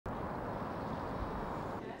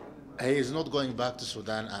He is not going back to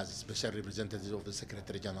Sudan as special representative of the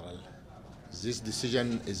Secretary General. This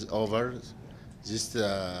decision is over. This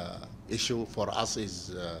issue for us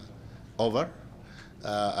is over,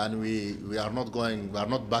 and we are not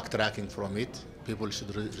backtracking from it. People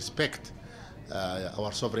should respect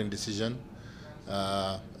our sovereign decision.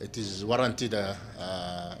 It is warranted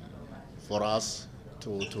for us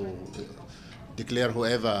to declare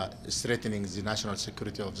whoever is threatening the national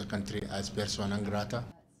security of the country as persona non grata.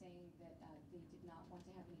 Saying that they did not want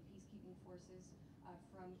to have any peacekeeping forces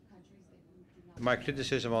from countries that do not. My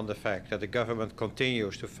criticism on the fact that the government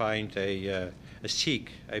continues to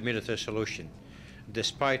seek a military solution,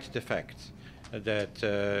 despite the fact that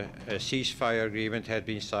a ceasefire agreement had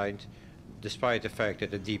been signed, despite the fact that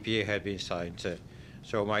the DPA had been signed.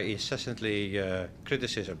 So my incessantly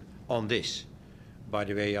criticism on this. By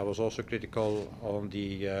the way, I was also critical on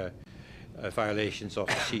the violations of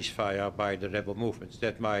the ceasefire by the rebel movements.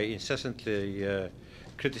 That my incessantly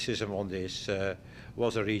criticism on this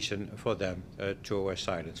was a reason for them to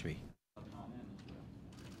silence me.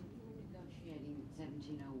 Negotiating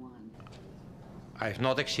 1701. I have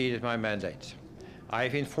not exceeded my mandate. I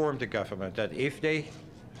have informed the government that if they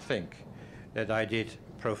think that I did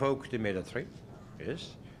provoke the military,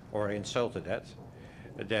 yes, or insulted that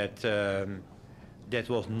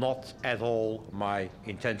was not at all my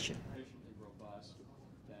intention. Sufficiently robust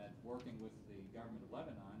that working with the government of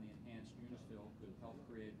Lebanon, the enhanced UNIFIL could help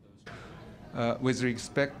create those. With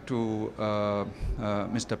respect to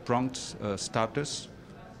Mr. Pronk's status,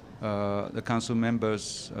 the council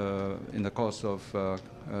members, in the course of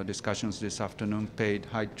discussions this afternoon, paid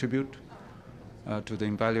high tribute to the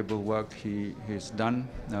invaluable work he has done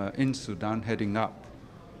in Sudan, heading up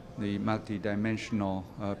the multi-dimensional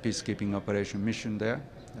peacekeeping operation mission there,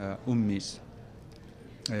 UNMISS.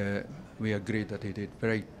 We agree that he did a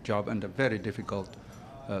great job under very difficult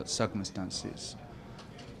circumstances.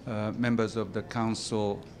 Members of the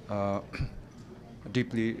council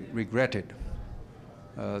deeply regretted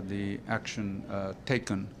the action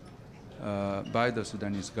taken by the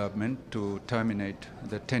Sudanese government to terminate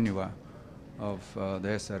the tenure of the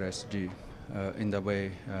SRSG in the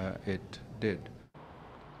way it did.